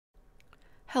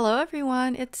Hello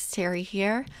everyone, it's Terry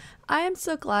here. I am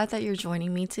so glad that you're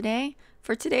joining me today.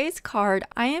 For today's card,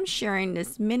 I am sharing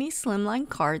this mini slimline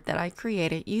card that I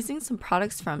created using some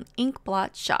products from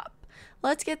Blot shop.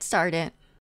 Let's get started.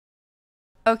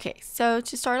 Okay, so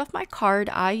to start off my card,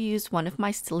 I used one of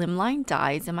my slimline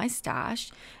dies in my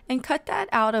stash and cut that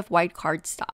out of white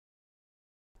cardstock.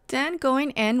 Then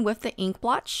going in with the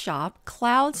Blot shop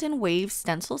Clouds and Waves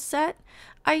stencil set,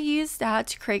 I used that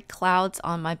to create clouds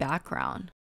on my background.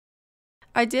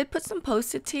 I did put some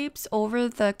post-it tapes over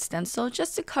the stencil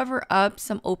just to cover up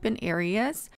some open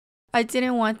areas. I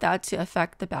didn't want that to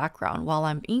affect the background while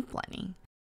I'm ink blending.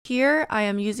 Here I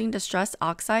am using Distress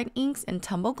Oxide inks in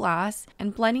Tumble Glass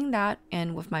and blending that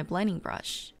in with my blending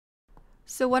brush.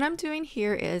 So what I'm doing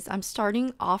here is I'm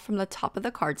starting off from the top of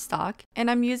the cardstock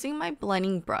and I'm using my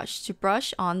blending brush to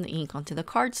brush on the ink onto the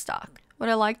cardstock. What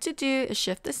I like to do is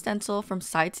shift the stencil from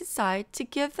side to side to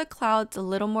give the clouds a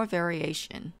little more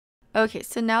variation. Okay,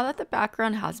 so now that the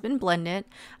background has been blended,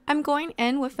 I'm going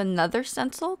in with another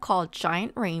stencil called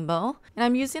Giant Rainbow, and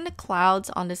I'm using the clouds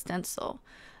on the stencil.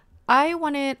 I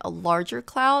wanted a larger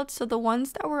cloud, so the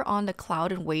ones that were on the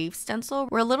Cloud and Wave stencil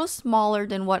were a little smaller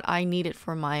than what I needed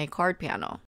for my card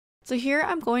panel. So here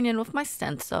I'm going in with my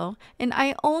stencil, and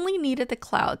I only needed the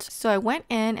clouds, so I went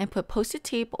in and put post-it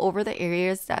tape over the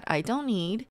areas that I don't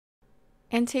need,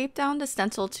 and taped down the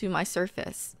stencil to my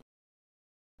surface.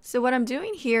 So what I'm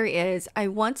doing here is I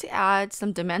want to add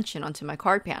some dimension onto my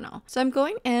card panel. So I'm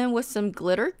going in with some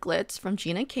glitter glitz from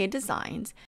Gina K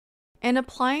Designs and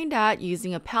applying that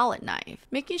using a palette knife,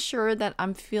 making sure that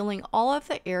I'm filling all of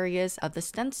the areas of the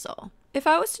stencil. If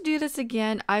I was to do this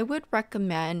again, I would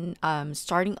recommend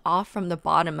starting off from the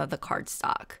bottom of the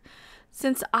cardstock.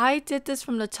 Since I did this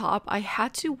from the top, I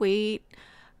had to wait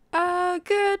a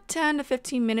good 10 to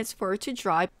 15 minutes for it to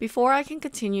dry before I can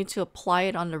continue to apply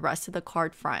it on the rest of the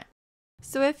card front.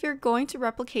 So if you're going to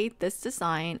replicate this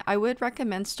design, I would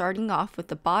recommend starting off with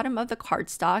the bottom of the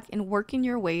cardstock and working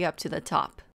your way up to the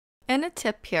top. And a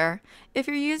tip here, if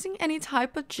you're using any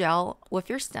type of gel with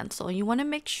your stencil, you want to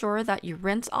make sure that you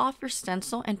rinse off your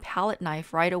stencil and palette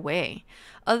knife right away.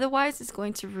 Otherwise, it's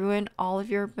going to ruin all of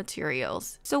your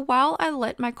materials. So while I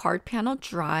let my card panel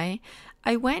dry,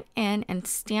 I went in and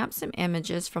stamped some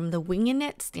images from the Wingin'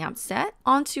 It stamp set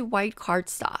onto white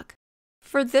cardstock.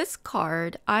 For this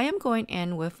card, I am going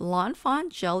in with Lawn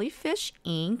Fawn Jellyfish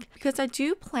ink because I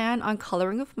do plan on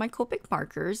coloring with my Copic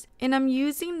markers and I'm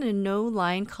using the no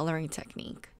line coloring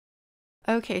technique.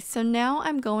 Okay, so now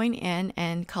I'm going in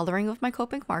and coloring with my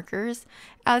Copic markers.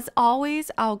 As always,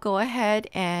 I'll go ahead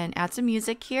and add some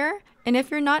music here. And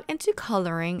if you're not into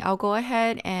coloring, I'll go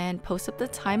ahead and post up the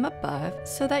time above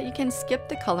so that you can skip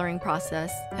the coloring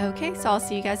process. Okay, so I'll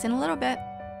see you guys in a little bit.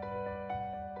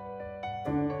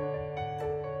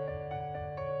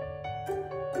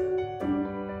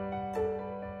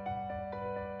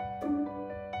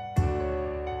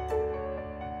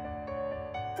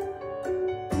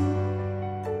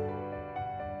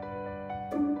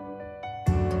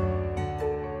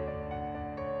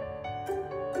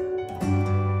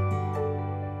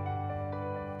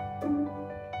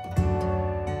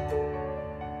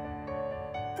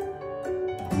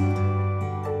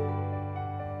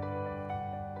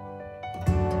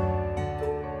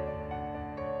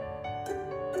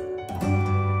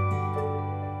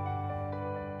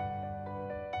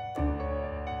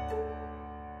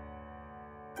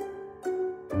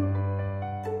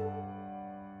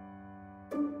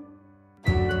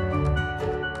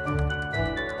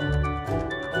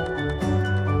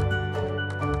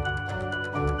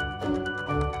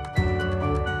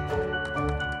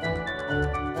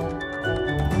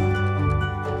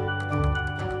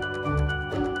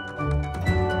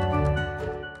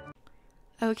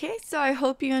 Okay, so I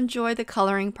hope you enjoy the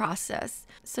coloring process.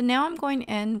 So now I'm going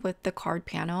in with the card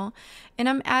panel and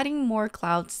I'm adding more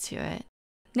clouds to it.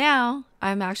 Now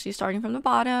I'm actually starting from the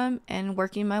bottom and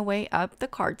working my way up the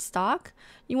cardstock.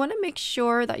 You want to make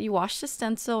sure that you wash the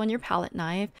stencil and your palette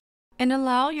knife and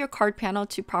allow your card panel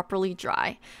to properly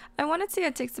dry. I want to say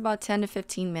it takes about 10 to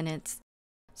 15 minutes.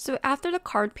 So after the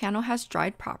card panel has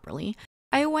dried properly,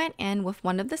 I went in with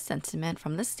one of the sentiment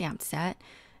from the stamp set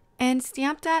and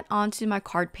stamped that onto my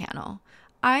card panel.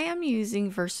 I am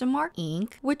using Versamark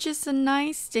ink, which is a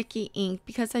nice sticky ink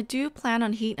because I do plan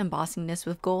on heat embossing this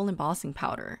with gold embossing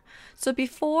powder. So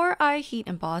before I heat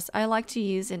emboss, I like to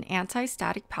use an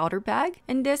anti-static powder bag,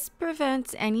 and this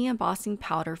prevents any embossing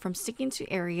powder from sticking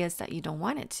to areas that you don't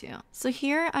want it to. So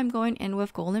here I'm going in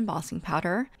with gold embossing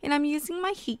powder, and I'm using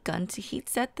my heat gun to heat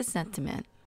set the sentiment.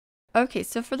 Okay,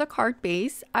 so for the card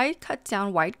base, I cut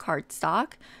down white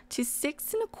cardstock to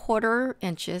 6¼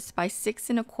 inches by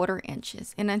 6¼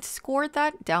 inches, and I scored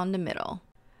that down the middle.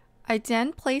 I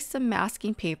then placed some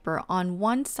masking paper on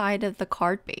one side of the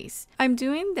card base. I'm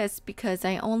doing this because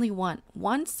I only want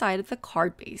one side of the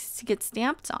card base to get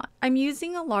stamped on. I'm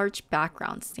using a large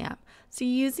background stamp, so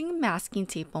using masking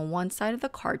tape on one side of the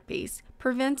card base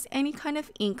prevents any kind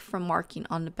of ink from marking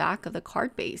on the back of the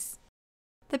card base.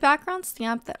 The background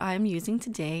stamp that I am using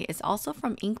today is also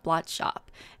from Blot Shop,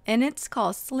 and it's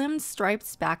called Slim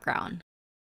Stripes Background.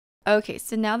 Okay,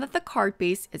 so now that the card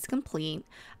base is complete,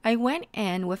 I went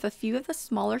in with a few of the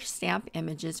smaller stamp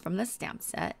images from the stamp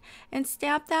set and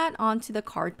stamped that onto the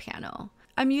card panel.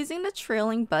 I'm using the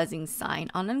trailing buzzing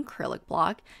sign on an acrylic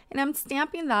block, and I'm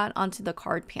stamping that onto the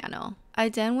card panel. I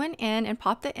then went in and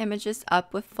popped the images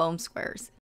up with foam squares.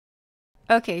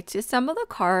 Okay, to assemble the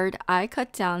card, I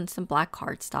cut down some black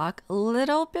cardstock, a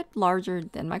little bit larger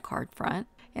than my card front,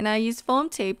 and I used foam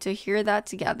tape to adhere that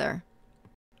together.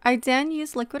 I then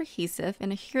used liquid adhesive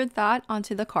and adhered that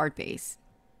onto the card base.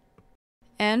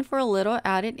 And for a little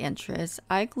added interest,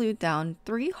 I glued down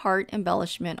 3 heart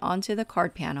embellishment onto the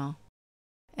card panel.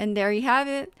 And there you have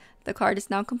it. The card is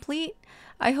now complete.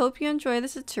 I hope you enjoy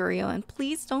this tutorial, and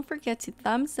please don't forget to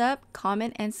thumbs up,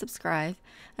 comment, and subscribe.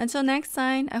 Until next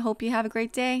time, I hope you have a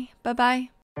great day.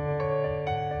 Bye-bye.